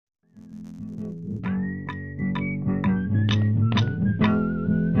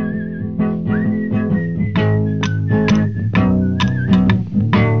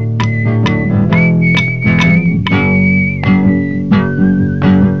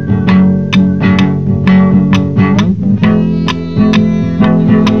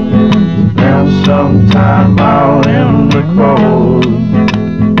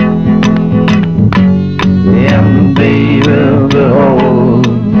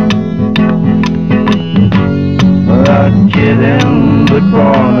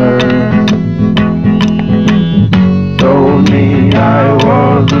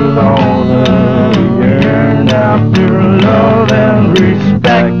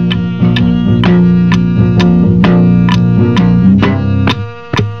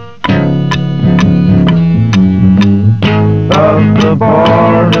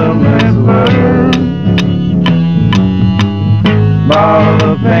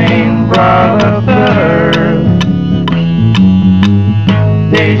pain brought a thirst.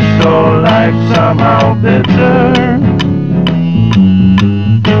 Taste so life somehow bitter,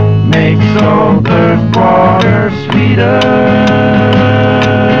 makes all thirst water sweeter.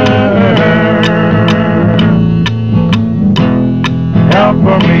 Help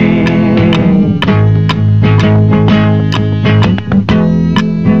for me.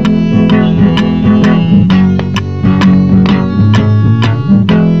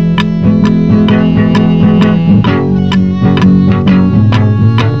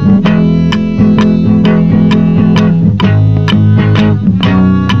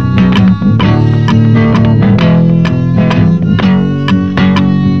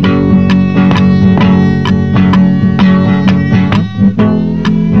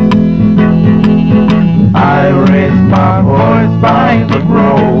 By the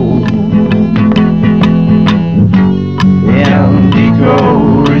road, and echo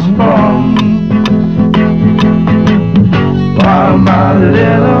responds while my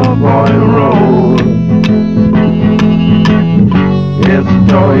little boy rode his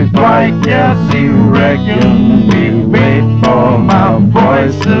toy bike. Yes, he reckoned we wait for my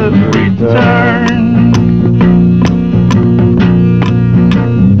voice's return.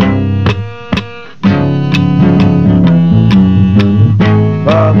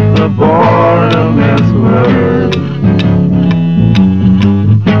 But the boredom is worse,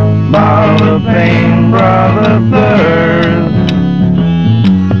 while the pain brought the thirst.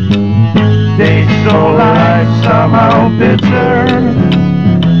 Taste so life somehow bitter,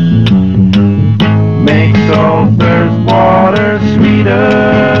 makes all thirst water sweeter.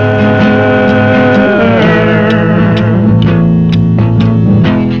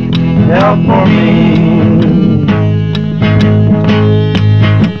 Help for me.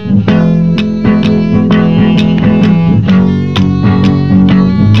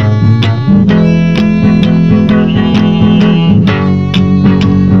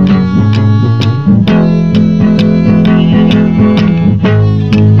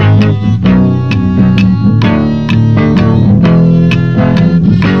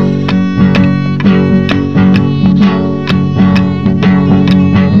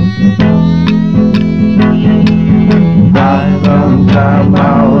 I'm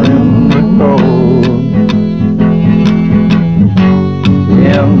out in the cold,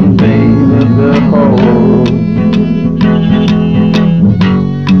 invaded the hole,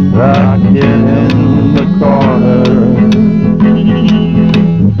 locked in the corner,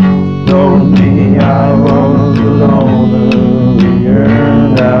 told me I was alone. We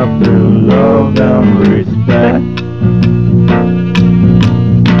yearned after love and respect.